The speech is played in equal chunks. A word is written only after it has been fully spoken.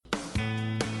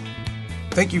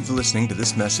Thank you for listening to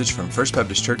this message from First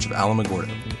Baptist Church of Alamogordo.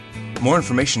 More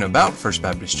information about First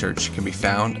Baptist Church can be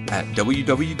found at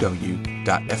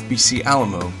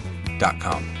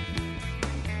www.fbcalamo.com.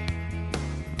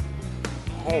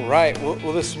 All right. Well,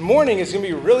 this morning is going to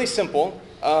be really simple.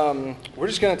 We're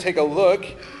just going to take a look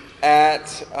at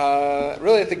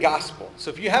the gospel. So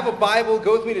if you have a Bible,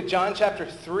 go with me to John chapter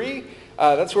 3.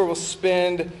 That's where we'll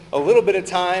spend a little bit of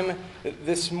time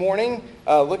this morning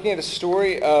looking at a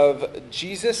story of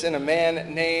Jesus and a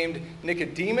man named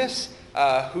Nicodemus,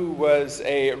 who was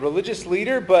a religious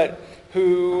leader, but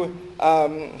who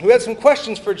had some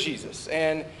questions for Jesus.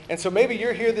 And so maybe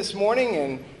you're here this morning,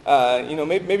 and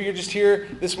maybe you're just here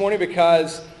this morning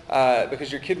because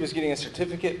your kid was getting a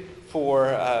certificate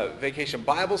for Vacation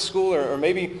Bible School, or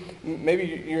maybe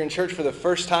you're in church for the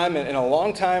first time in a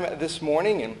long time this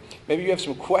morning, and maybe you have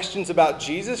some questions about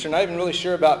Jesus, or not even really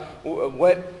sure about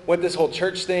what this whole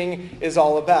church thing is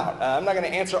all about. I'm not going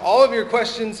to answer all of your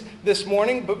questions this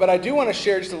morning, but I do want to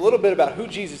share just a little bit about who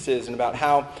Jesus is and about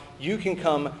how you can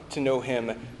come to know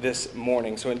him this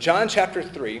morning. So in John chapter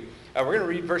 3, we're going to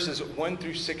read verses 1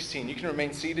 through 16. You can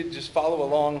remain seated, just follow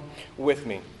along with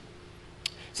me.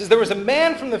 It says, "There was a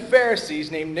man from the Pharisees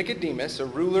named Nicodemus, a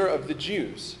ruler of the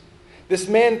Jews. This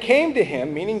man came to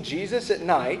him," meaning Jesus, "at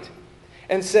night,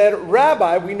 and said,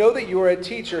 'Rabbi, we know that you are a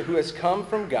teacher who has come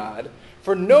from God,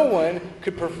 for no one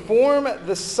could perform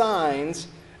these signs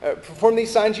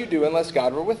you do unless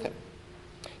God were with him.'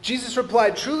 Jesus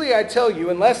replied, 'Truly I tell you,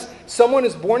 unless someone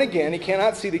is born again, he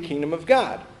cannot see the kingdom of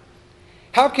God.'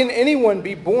 'How can anyone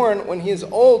be born when he is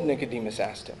old?' Nicodemus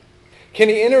asked him. 'Can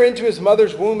he enter into his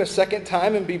mother's womb a second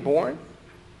time and be born?'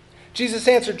 Jesus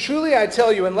answered, 'Truly I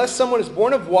tell you, unless someone is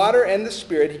born of water and the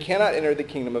Spirit, he cannot enter the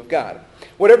kingdom of God.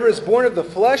 Whatever is born of the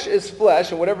flesh is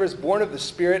flesh, and whatever is born of the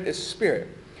Spirit is spirit.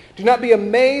 Do not be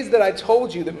amazed that I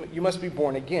told you that you must be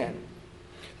born again.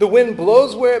 The wind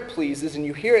blows where it pleases, and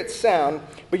you hear its sound,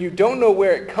 but you don't know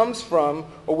where it comes from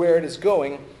or where it is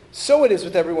going. So it is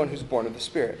with everyone who's born of the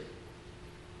Spirit.'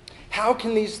 'How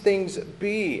can these things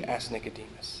be?' asked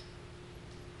Nicodemus.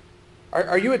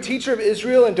 Are you a teacher of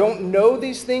Israel and don't know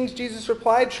these things?" Jesus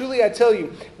replied. "Truly I tell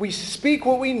you, we speak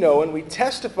what we know and we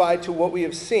testify to what we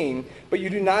have seen, but you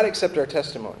do not accept our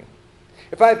testimony.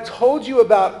 If I have told you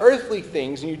about earthly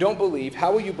things and you don't believe,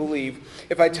 how will you believe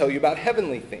if I tell you about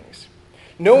heavenly things?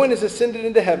 No one has ascended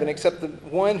into heaven except the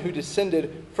one who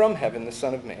descended from heaven, the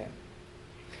Son of Man.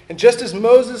 And just as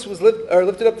Moses was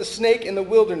lifted up the snake in the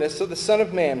wilderness, so the Son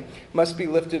of Man must be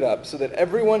lifted up, so that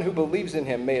everyone who believes in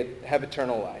him may have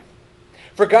eternal life.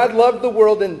 For God loved the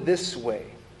world in this way.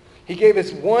 He gave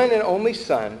his one and only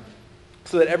Son,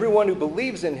 so that everyone who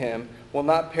believes in him will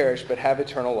not perish but have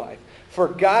eternal life. For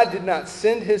God did not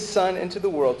send his Son into the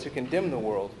world to condemn the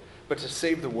world, but to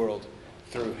save the world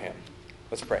through him."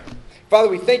 Let's pray. Father,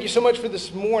 we thank you so much for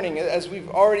this morning. As we've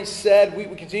already said, we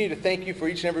continue to thank you for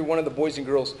each and every one of the boys and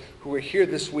girls who were here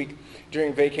this week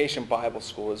during Vacation Bible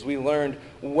School, as we learned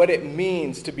what it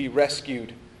means to be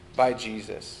rescued by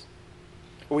Jesus.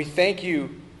 We thank you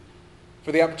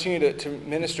for the opportunity to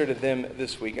minister to them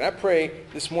this week. And I pray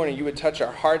this morning you would touch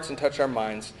our hearts and touch our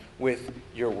minds with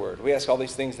your word. We ask all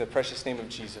these things in the precious name of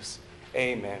Jesus.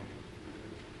 Amen.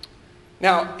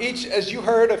 Now, as you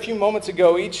heard a few moments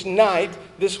ago, each night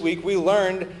this week we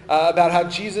learned about how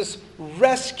Jesus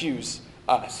rescues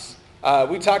us.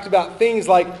 We talked about things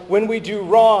like when we do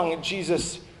wrong,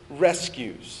 Jesus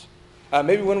rescues.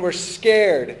 Maybe when we're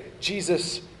scared,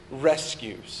 Jesus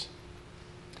rescues.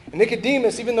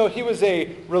 Nicodemus, even though he was a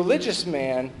religious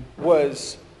man,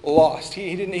 was lost.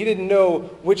 He didn't know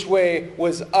which way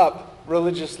was up,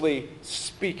 religiously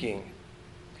speaking.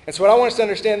 And so what I want us to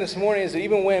understand this morning is that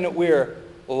even when we're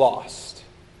lost,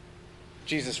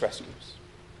 Jesus rescues.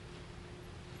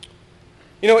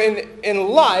 You know, in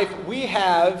life, we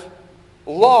have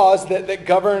laws that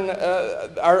govern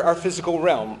our physical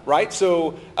realm, right?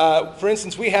 So, for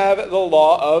instance, we have the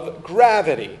law of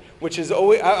gravity, which is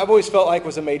I've always felt like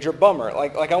was a major bummer. I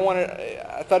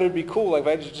thought it would be cool if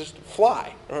I could just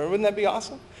fly. Wouldn't that be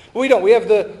awesome? But we don't. We have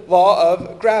the law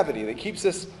of gravity that keeps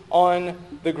us on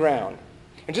the ground.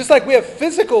 And just like we have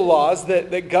physical laws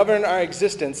that govern our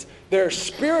existence, there are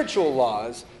spiritual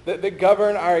laws that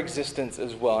govern our existence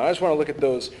as well. And I just want to look at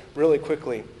those really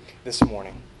quickly this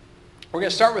morning. We're going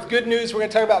to start with good news, we're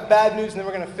going to talk about bad news, and then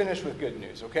we're going to finish with good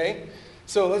news, okay?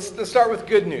 So let's start with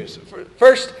good news.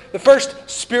 First, the first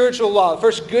spiritual law, the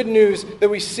first good news that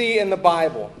we see in the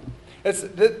Bible, is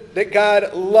that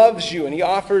God loves you and he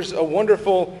offers a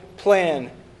wonderful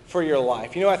plan for your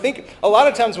life. You know, I think a lot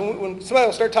of times when somebody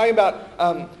will start talking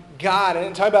about God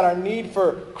and talking about our need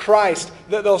for Christ,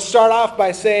 they'll start off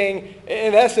by saying,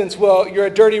 in essence, well, you're a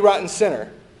dirty, rotten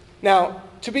sinner. Now,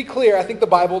 to be clear, I think the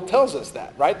Bible tells us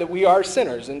that, right? That we are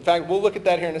sinners. In fact, we'll look at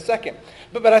that here in a second.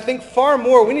 But I think far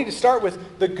more, we need to start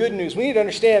with the good news. We need to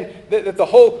understand that the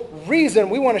whole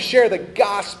reason we want to share the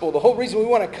gospel, the whole reason we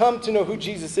want to come to know who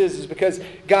Jesus is because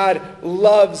God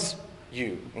loves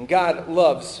you and God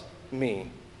loves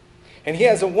me. And he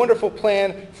has a wonderful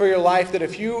plan for your life that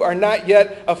if you are not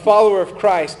yet a follower of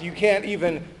Christ, you can't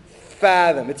even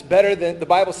fathom. It's better than, the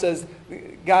Bible says,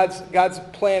 God's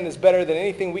plan is better than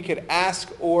anything we could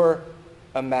ask or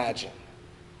imagine.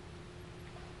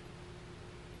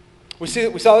 We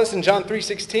saw this in John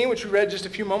 3:16, which we read just a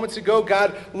few moments ago.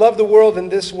 God loved the world in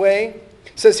this way.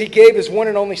 It says he gave his one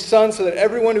and only Son so that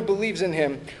everyone who believes in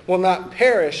him will not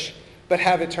perish but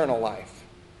have eternal life.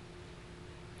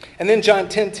 And then John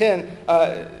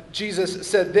 10:10, Jesus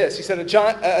said this. He said,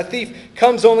 a thief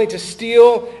comes only to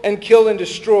steal and kill and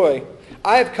destroy.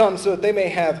 I have come so that they may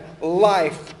have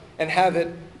life and have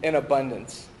it in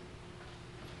abundance.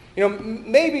 You know,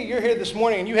 maybe you're here this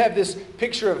morning and you have this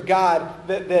picture of God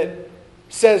that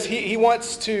says he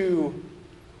wants to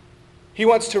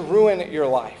ruin your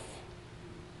life.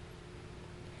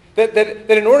 That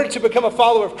in order to become a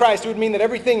follower of Christ, it would mean that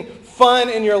everything fun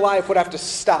in your life would have to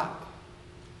stop.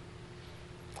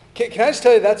 Can I just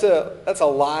tell you that's a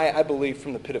lie, I believe,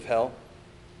 from the pit of hell?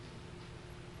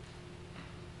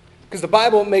 Because the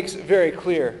Bible makes it very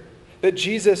clear that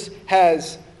Jesus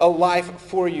has a life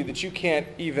for you that you can't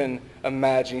even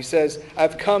imagine. He says,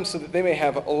 I've come so that they may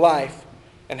have life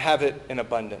and have it in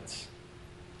abundance.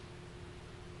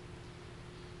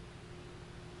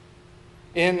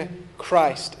 In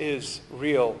Christ is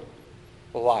real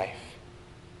life.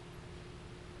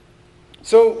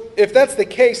 So if that's the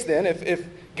case then, if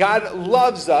God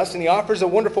loves us and he offers a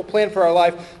wonderful plan for our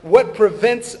life, what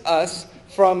prevents us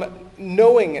from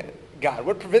knowing God?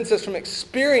 What prevents us from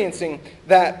experiencing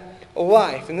that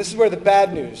life? And this is where the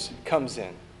bad news comes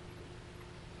in.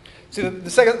 See, the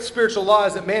second spiritual law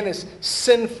is that man is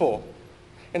sinful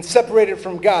and separated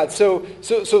from God. So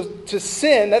to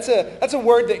sin, that's a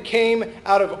word that came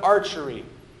out of archery.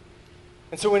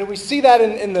 And so when we see that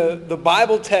in the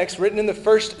Bible text written in the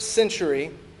first century,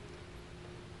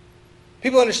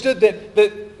 people understood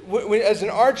that as an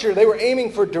archer, they were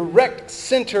aiming for direct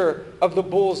center of the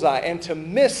bullseye. And to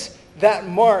miss that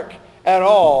mark at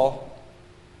all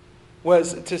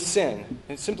was to sin.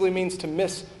 It simply means to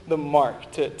miss the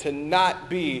mark, to not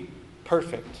be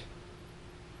perfect.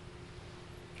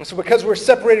 And so because we're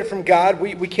separated from God,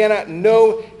 we cannot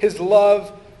know his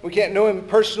love. We can't know him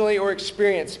personally or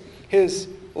experience his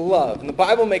love. And the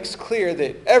Bible makes clear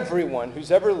that everyone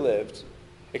who's ever lived,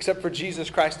 except for Jesus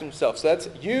Christ himself, so that's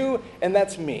you and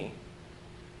that's me,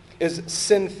 is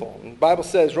sinful. And the Bible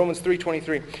says, Romans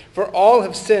 3:23, for all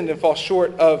have sinned and fall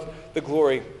short of the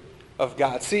glory of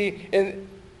God. See,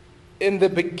 in the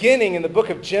beginning, in the book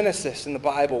of Genesis in the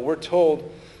Bible, we're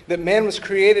told that man was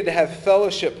created to have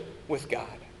fellowship with God.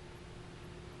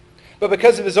 But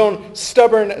because of his own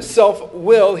stubborn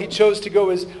self-will, he chose to go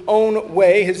his own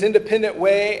way, his independent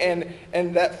way,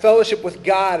 and that fellowship with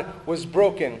God was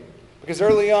broken. Because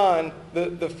early on,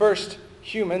 the first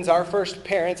humans, our first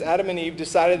parents, Adam and Eve,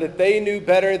 decided that they knew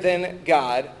better than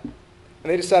God,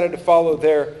 and they decided to follow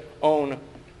their own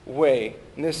way.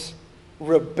 And this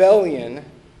rebellion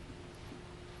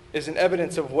is an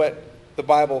evidence of what the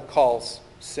Bible calls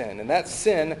sin. And that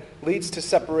sin leads to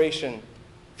separation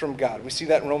from God. We see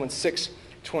that in Romans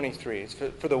 6:23. It's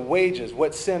for the wages,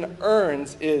 what sin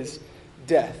earns is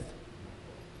death.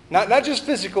 Not just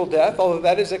physical death, although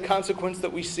that is a consequence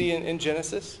that we see in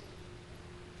Genesis,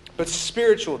 but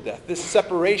spiritual death, this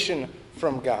separation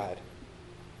from God.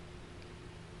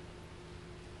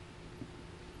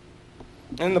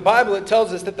 In the Bible, it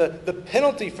tells us that the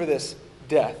penalty for this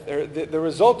death, or the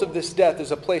result of this death,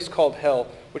 is a place called hell,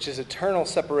 which is eternal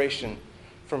separation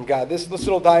from God. This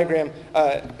little diagram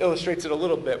illustrates it a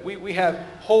little bit. We have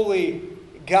holy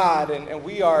God, and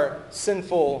we are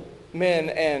sinful men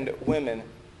and women.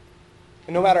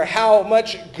 And no matter how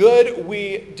much good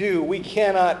we do, we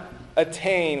cannot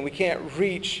attain, we can't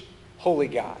reach holy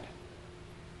God.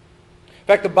 In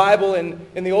fact, the Bible in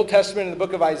the Old Testament, in the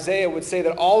book of Isaiah, would say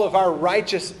that all of our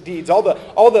righteous deeds, all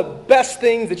the best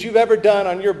things that you've ever done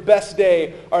on your best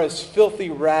day are as filthy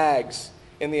rags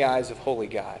in the eyes of holy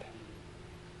God.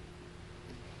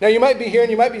 Now, you might be here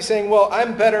and you might be saying, well,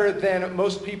 I'm better than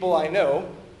most people I know.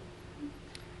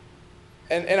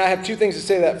 And I have two things to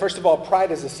say to that. First of all,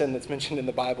 pride is a sin that's mentioned in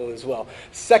the Bible as well.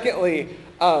 Secondly,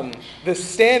 the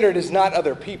standard is not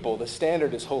other people. The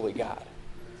standard is holy God.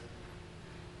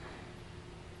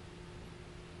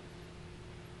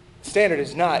 The standard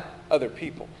is not other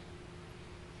people.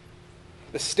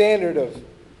 The standard of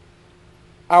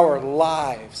our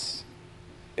lives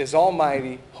is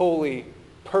almighty, holy,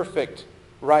 perfect,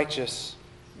 righteous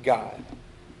God.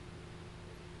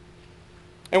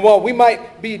 And while we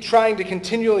might be trying to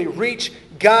continually reach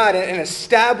God and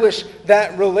establish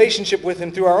that relationship with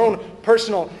Him through our own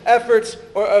personal efforts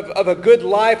or of a good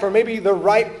life, or maybe the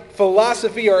right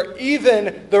philosophy, or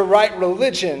even the right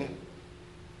religion,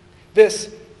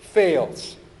 this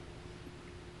fails.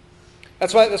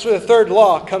 That's where the third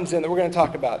law comes in that we're going to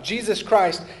talk about. Jesus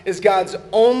Christ is God's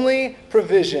only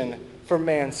provision for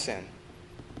man's sin.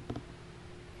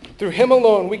 Through Him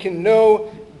alone, we can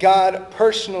know God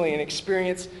personally and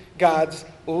experience God's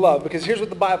love. Because here's what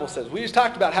the Bible says. We just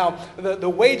talked about how the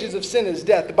wages of sin is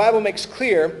death. The Bible makes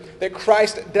clear that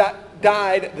Christ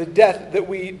died the death that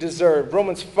we deserve.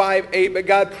 Romans 5:8, but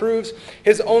God proves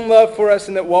His own love for us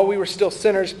in that while we were still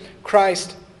sinners,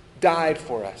 Christ died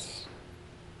for us.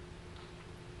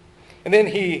 And then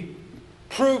He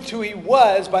proved who He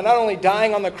was by not only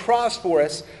dying on the cross for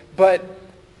us, but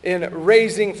in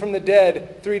raising from the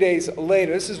dead 3 days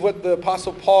later. This is what the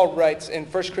Apostle Paul writes in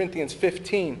 1 Corinthians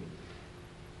 15.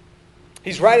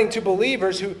 He's writing to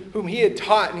believers whom he had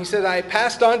taught, and he said, I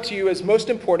passed on to you as most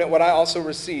important what I also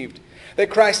received. That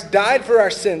Christ died for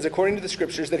our sins according to the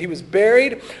Scriptures, that He was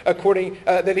buried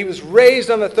that He was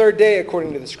raised on the third day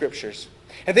according to the Scriptures.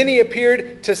 And then He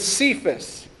appeared to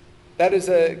Cephas. That is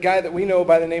a guy that we know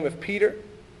by the name of Peter.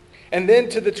 And then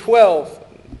to the 12,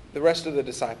 the rest of the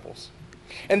disciples.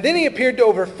 And then He appeared to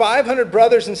over 500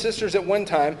 brothers and sisters at one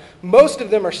time. Most of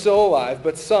them are still alive,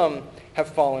 but some have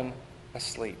fallen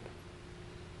asleep.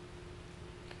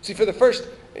 See,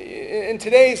 in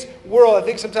today's world, I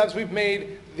think sometimes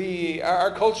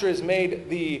our culture has made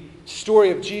the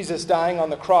story of Jesus dying on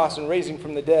the cross and raising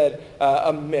from the dead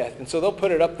a myth. And so they'll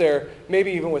put it up there,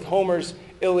 maybe even with Homer's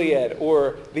Iliad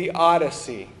or the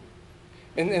Odyssey.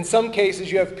 In some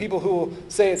cases, you have people who will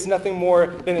say it's nothing more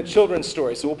than a children's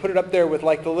story. So we'll put it up there with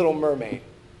like The Little Mermaid.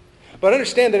 But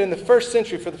understand that in the first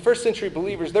century, for the first century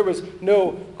believers, there was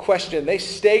no question. They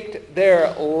staked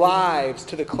their lives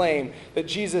to the claim that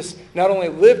Jesus not only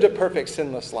lived a perfect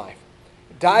sinless life,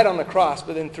 died on the cross,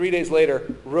 but then 3 days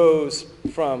later rose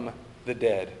from the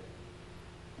dead.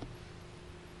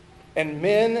 And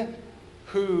men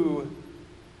who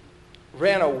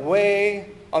ran away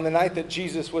on the night that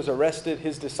Jesus was arrested,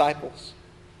 His disciples,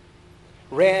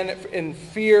 ran in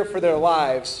fear for their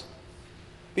lives.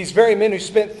 These very men who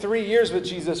spent 3 years with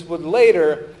Jesus would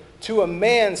later, to a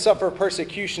man, suffer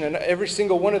persecution, and every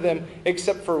single one of them,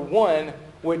 except for one,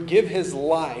 would give his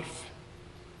life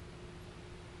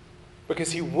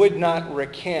because he would not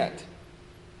recant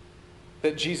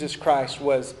that Jesus Christ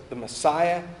was the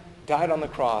Messiah, died on the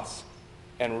cross,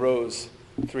 and rose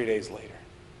 3 days later.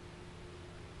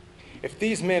 If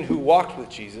these men who walked with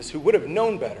Jesus, who would have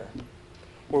known better,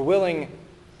 were willing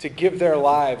to give their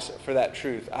lives for that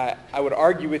truth, I would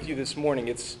argue with you this morning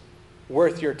it's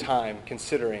worth your time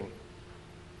considering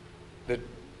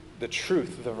the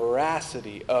truth, the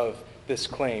veracity of this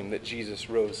claim that Jesus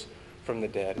rose from the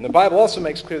dead. And the Bible also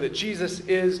makes clear that Jesus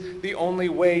is the only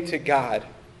way to God.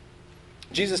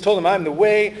 Jesus told them, I'm the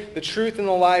way, the truth, and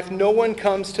the life. No one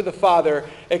comes to the Father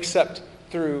except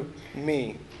through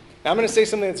me. Now, I'm going to say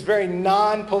something that's very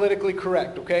non-politically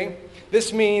correct, okay?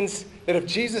 This means that if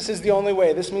Jesus is the only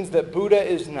way, this means that Buddha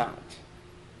is not.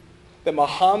 That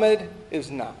Muhammad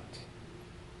is not.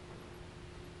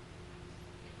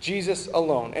 Jesus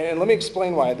alone. And let me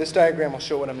explain why. This diagram will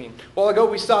show what I mean. A while ago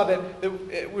we saw that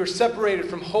we were separated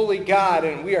from holy God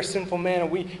and we are sinful men, and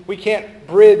we can't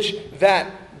bridge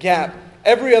that gap.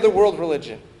 Every other world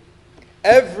religion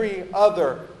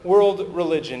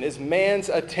is man's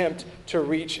attempt to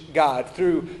reach God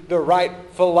through the right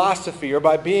philosophy or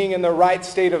by being in the right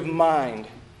state of mind,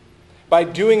 by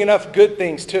doing enough good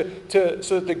things so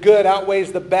that the good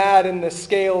outweighs the bad in the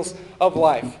scales of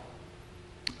life.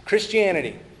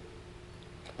 Christianity,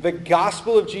 the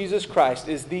gospel of Jesus Christ,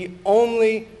 is the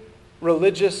only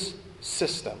religious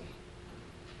system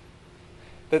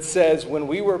that says when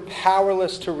we were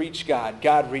powerless to reach God,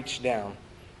 God reached down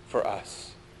for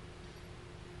us.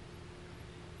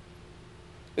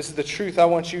 This is the truth I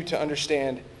want you to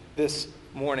understand this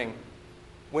morning.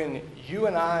 When you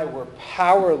and I were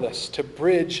powerless to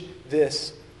bridge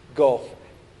this gulf,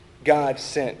 God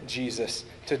sent Jesus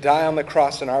to die on the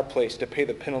cross in our place to pay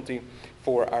the penalty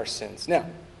for our sins. Now,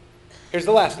 here's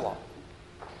the last law.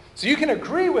 So you can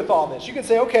agree with all this. You can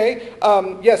say, okay,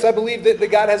 yes, I believe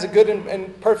that God has a good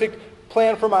and perfect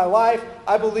plan for my life.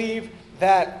 I believe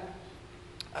that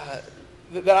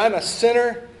I'm a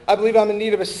sinner. I believe I'm in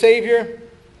need of a Savior.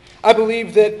 I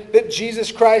believe that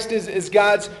Jesus Christ is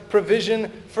God's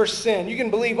provision for sin. You can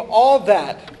believe all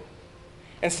that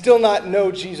and still not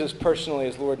know Jesus personally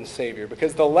as Lord and Savior.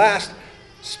 Because the last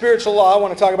spiritual law I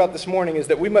want to talk about this morning is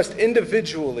that we must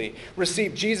individually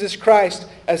receive Jesus Christ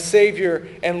as Savior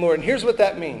and Lord. And here's what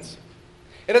that means.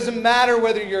 It doesn't matter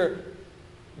whether your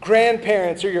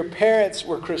grandparents or your parents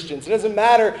were Christians. It doesn't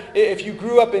matter if you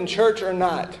grew up in church or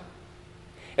not.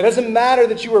 It doesn't matter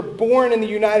that you were born in the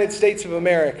United States of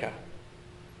America.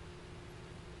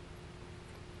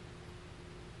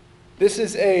 This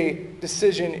is a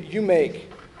decision you make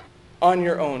on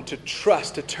your own to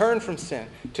trust, to turn from sin,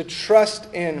 to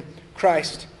trust in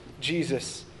Christ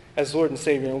Jesus as Lord and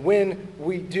Savior. And when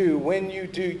you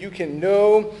do, you can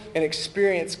know and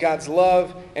experience God's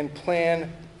love and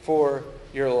plan for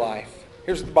your life.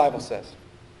 Here's what the Bible says.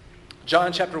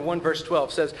 John chapter 1 verse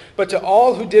 12 says, "But to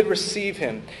all who did receive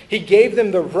him, he gave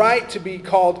them the right to be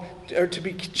called, or to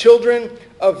be children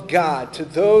of God, to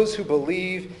those who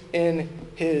believe in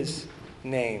his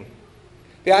name."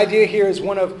 The idea here is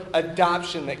one of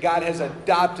adoption, that God has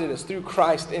adopted us through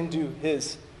Christ into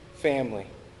his family.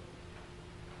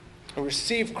 We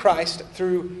receive Christ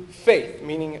through faith,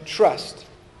 meaning trust.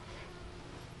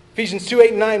 Ephesians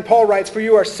 2:8-9, Paul writes, "For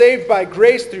you are saved by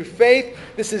grace through faith.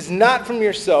 This is not from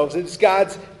yourselves. It is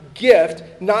God's gift,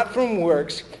 not from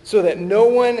works, so that no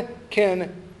one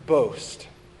can boast."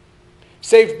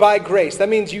 Saved by grace. That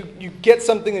means you get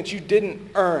something that you didn't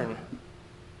earn.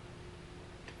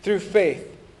 Through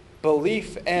faith,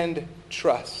 belief, and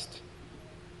trust.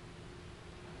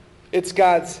 It's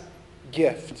God's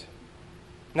gift.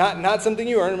 Not something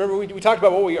you earn. Remember, we talked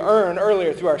about what we earn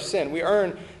earlier through our sin. We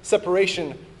earn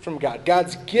separation from God.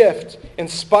 God's gift, in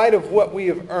spite of what we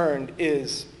have earned,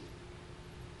 is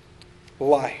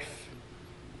life,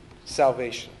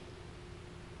 salvation.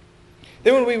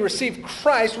 Then when we receive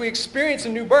Christ, we experience a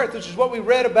new birth, which is what we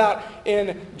read about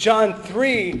in John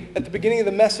 3 at the beginning of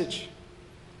the message.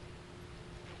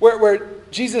 Where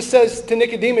Jesus says to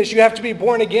Nicodemus, "You have to be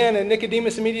born again," and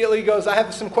Nicodemus immediately goes, "I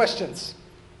have some questions."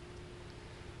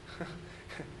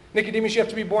 Nicodemus, you have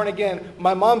to be born again.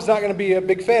 My mom's not going to be a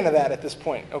big fan of that at this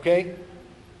point, okay?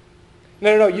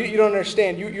 No, you don't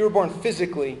understand. You were born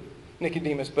physically,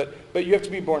 Nicodemus, but you have to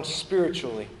be born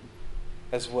spiritually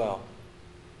as well.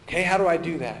 Okay, how do I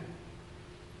do that?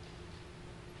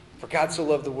 "For God so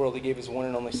loved the world, he gave his one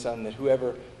and only Son, that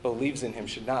whoever believes in him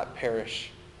should not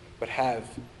perish, but have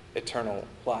eternal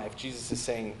life." Jesus is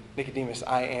saying, Nicodemus,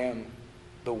 I am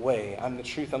the way, I'm the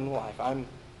truth, I'm the life.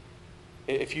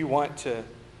 If you want to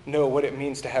know what it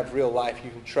means to have real life, you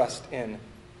can trust in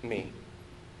me.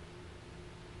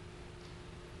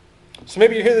 So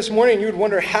maybe you're here this morning and you would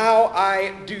wonder how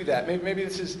I do that. Maybe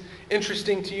this is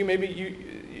interesting to you.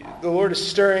 Maybe the Lord is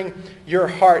stirring your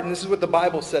heart. And this is what the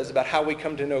Bible says about how we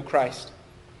come to know Christ.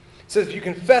 It says, if you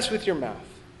confess with your mouth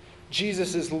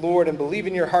Jesus is Lord and believe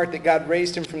in your heart that God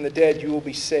raised him from the dead, you will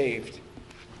be saved.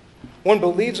 One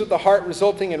believes with the heart,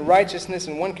 resulting in righteousness,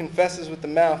 and one confesses with the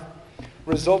mouth,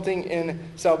 resulting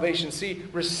in salvation. See,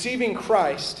 receiving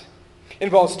Christ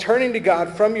involves turning to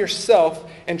God from yourself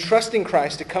and trusting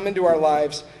Christ to come into our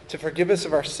lives to forgive us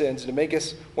of our sins and to make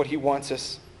us what he wants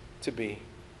us to be.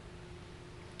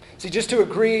 See, just to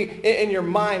agree in your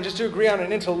mind, just to agree on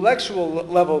an intellectual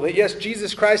level that yes,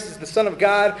 Jesus Christ is the Son of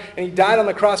God and he died on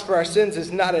the cross for our sins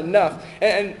is not enough.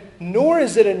 And nor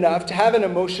is it enough to have an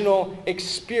emotional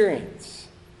experience.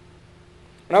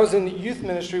 When I was in the youth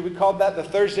ministry, we called that the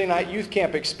Thursday night youth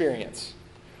camp experience,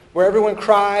 where everyone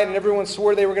cried and everyone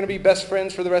swore they were going to be best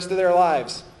friends for the rest of their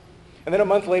lives. And then a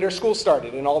month later, school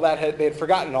started, and all that they had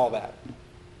forgotten all that.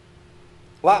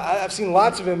 I've seen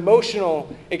lots of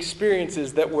emotional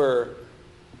experiences that were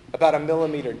about a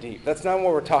millimeter deep. That's not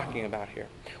what we're talking about here.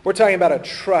 We're talking about a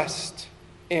trust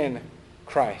in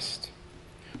Christ.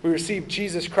 We receive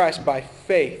Jesus Christ by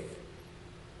faith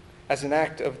as an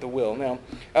act of the will. Now,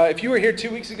 if you were here 2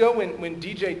 weeks ago when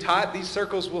DJ taught, these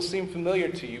circles will seem familiar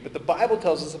to you, but the Bible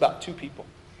tells us about two people.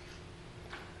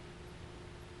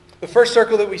 The first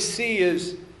circle that we see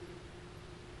is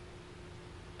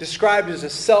described as a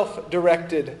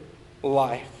self-directed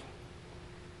life.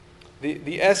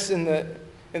 The S in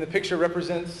the picture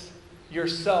represents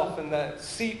yourself, and the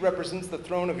seat represents the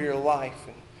throne of your life.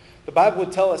 And the Bible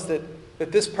would tell us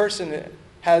that this person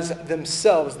has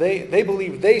themselves. They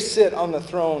believe they sit on the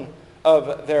throne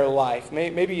of their life.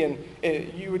 Maybe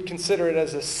you would consider it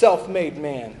as a self-made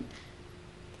man.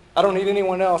 I don't need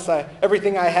anyone else.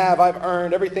 Everything I have, I've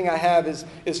earned. Everything I have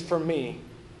is for me.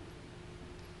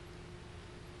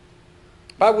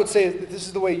 The Bible would say that this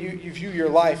is the way you view your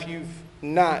life. You've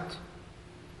not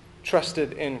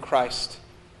trusted in Christ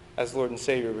as Lord and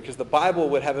Savior, because the Bible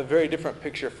would have a very different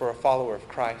picture for a follower of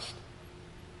Christ.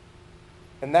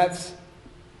 And that's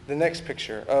the next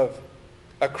picture of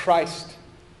a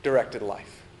Christ-directed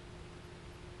life.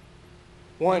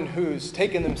 One who's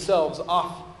taken themselves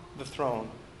off the throne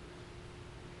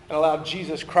and allowed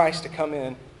Jesus Christ to come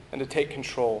in and to take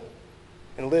control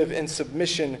and live in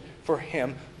submission for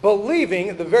Him,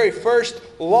 believing the very first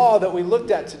law that we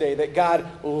looked at today, that God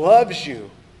loves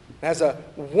you and has a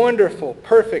wonderful,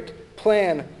 perfect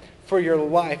plan for your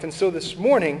life. And so this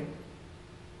morning,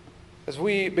 as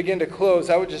we begin to close,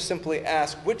 I would just simply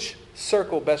ask, which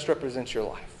circle best represents your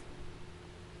life?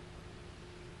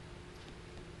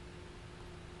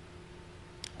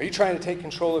 Are you trying to take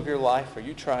control of your life? Are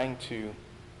you trying to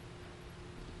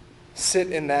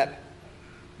sit in that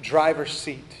driver's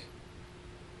seat?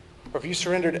 Or have you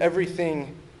surrendered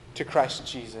everything to Christ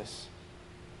Jesus?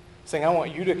 Saying, I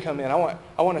want you to come in. I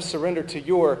want to surrender to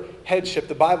your headship.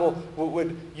 The Bible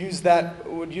would use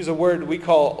a word we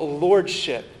call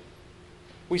lordship.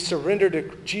 We surrender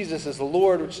to Jesus as the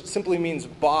Lord, which simply means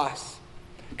boss.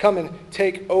 Come and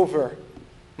take over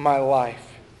my life.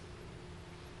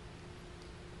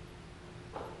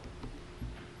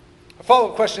 A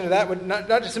follow-up question to that would not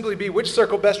just simply be which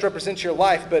circle best represents your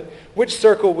life, but which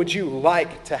circle would you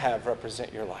like to have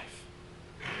represent your life?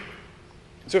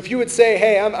 So if you would say,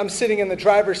 hey, I'm sitting in the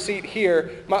driver's seat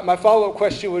here, my follow-up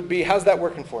question would be, how's that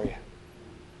working for you?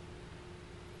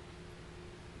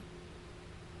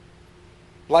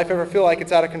 Life ever feel like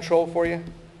it's out of control for you?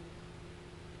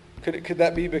 Could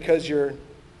that be because you're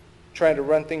trying to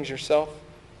run things yourself?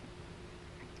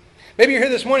 Maybe you're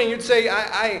here this morning, you'd say,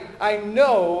 I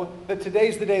know that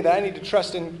today's the day that I need to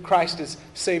trust in Christ as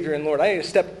Savior and Lord. I need to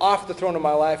step off the throne of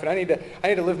my life, and I need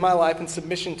to live my life in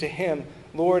submission to Him,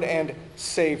 Lord and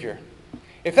Savior.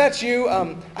 If that's you,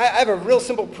 I have a real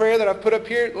simple prayer that I've put up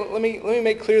here. Let me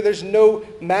make clear, there's no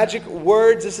magic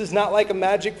words. This is not like a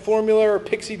magic formula or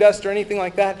pixie dust or anything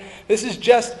like that. This is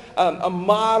just a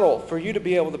model for you to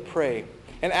be able to pray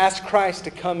and ask Christ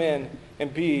to come in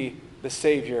and be the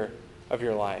Savior of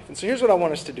your life. And so here's what I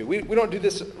want us to do. We don't do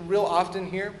this real often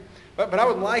here, but I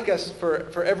would like us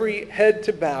for every head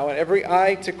to bow and every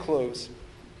eye to close.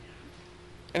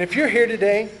 And if you're here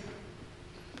today,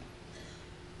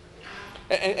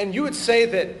 and you would say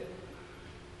that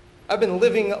I've been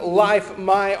living life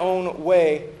my own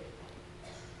way.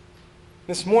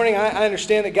 This morning, I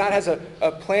understand that God has a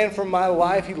plan for my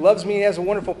life. He loves me. He has a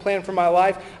wonderful plan for my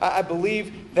life. I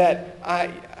believe that,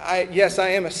 yes, I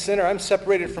am a sinner. I'm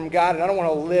separated from God, and I don't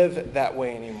want to live that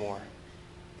way anymore.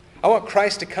 I want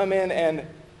Christ to come in and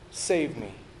save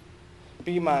me.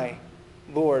 Be my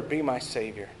Lord. Be my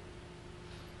Savior.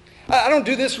 I don't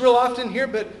do this real often here,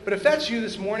 but if that's you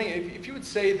this morning, if you would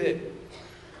say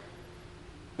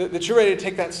that you're ready to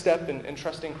take that step and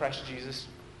trust in Christ Jesus,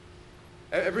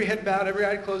 every head bowed, every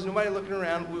eye closed, nobody looking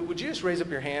around, would you just raise up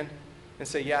your hand and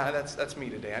say, yeah, that's me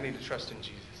today. I need to trust in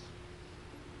Jesus.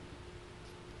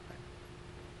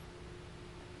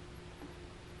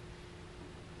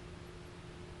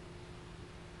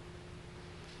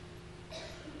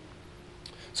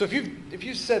 So if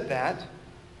you said that,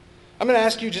 I'm going to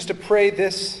ask you just to pray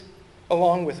this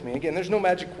along with me. Again, there's no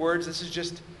magic words. This is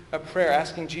just a prayer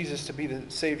asking Jesus to be the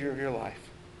Savior of your life.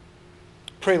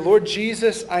 Pray, Lord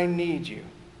Jesus, I need you.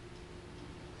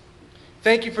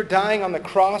 Thank you for dying on the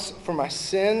cross for my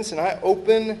sins, and I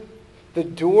open the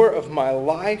door of my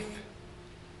life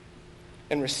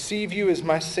and receive you as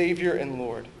my Savior and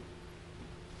Lord.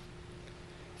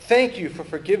 Thank you for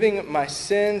forgiving my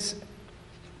sins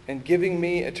and giving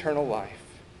me eternal life.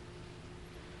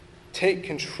 Take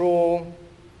control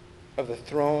of the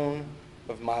throne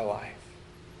of my life.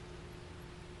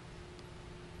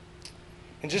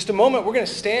 In just a moment, we're going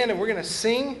to stand and we're going to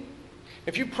sing.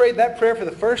 If you prayed that prayer for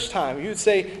the first time, you would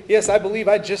say, yes, I believe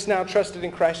I just now trusted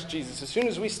in Christ Jesus. As soon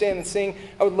as we stand and sing,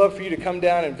 I would love for you to come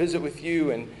down and visit with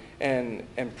you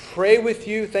and pray with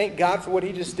you. Thank God for what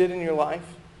He just did in your life.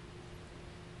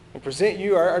 And present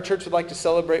you. Our church would like to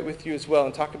celebrate with you as well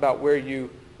and talk about where you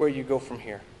go from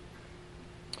here.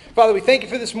 Father, we thank you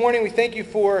for this morning. We thank you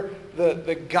for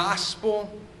the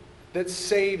gospel that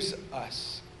saves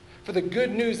us. For the good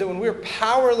news that when we're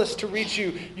powerless to reach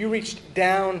you, you reached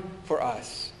down for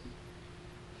us.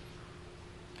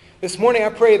 This morning I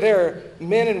pray there are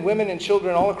men and women and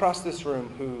children all across this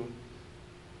room who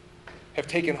have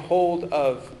taken hold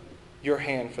of your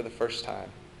hand for the first time.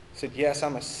 Said, yes,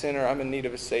 I'm a sinner. I'm in need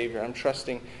of a Savior. I'm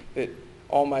trusting that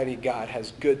Almighty God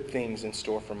has good things in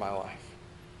store for my life.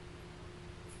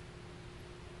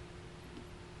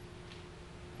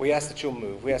 We ask that you'll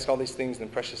move. We ask all these things in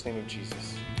the precious name of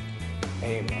Jesus.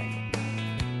 Amen.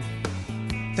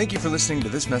 Thank you for listening to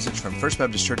this message from First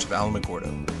Baptist Church of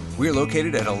Alamogordo. We are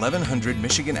located at 1100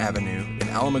 Michigan Avenue in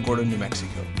Alamogordo, New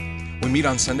Mexico. We meet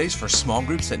on Sundays for small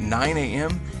groups at 9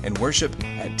 a.m. and worship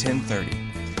at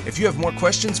 10:30. If you have more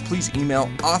questions, please email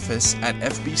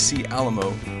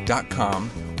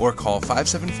office@fbcalamo.com or call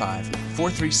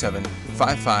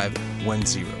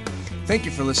 575-437-5510. Thank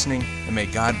you for listening, and may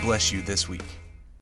God bless you this week.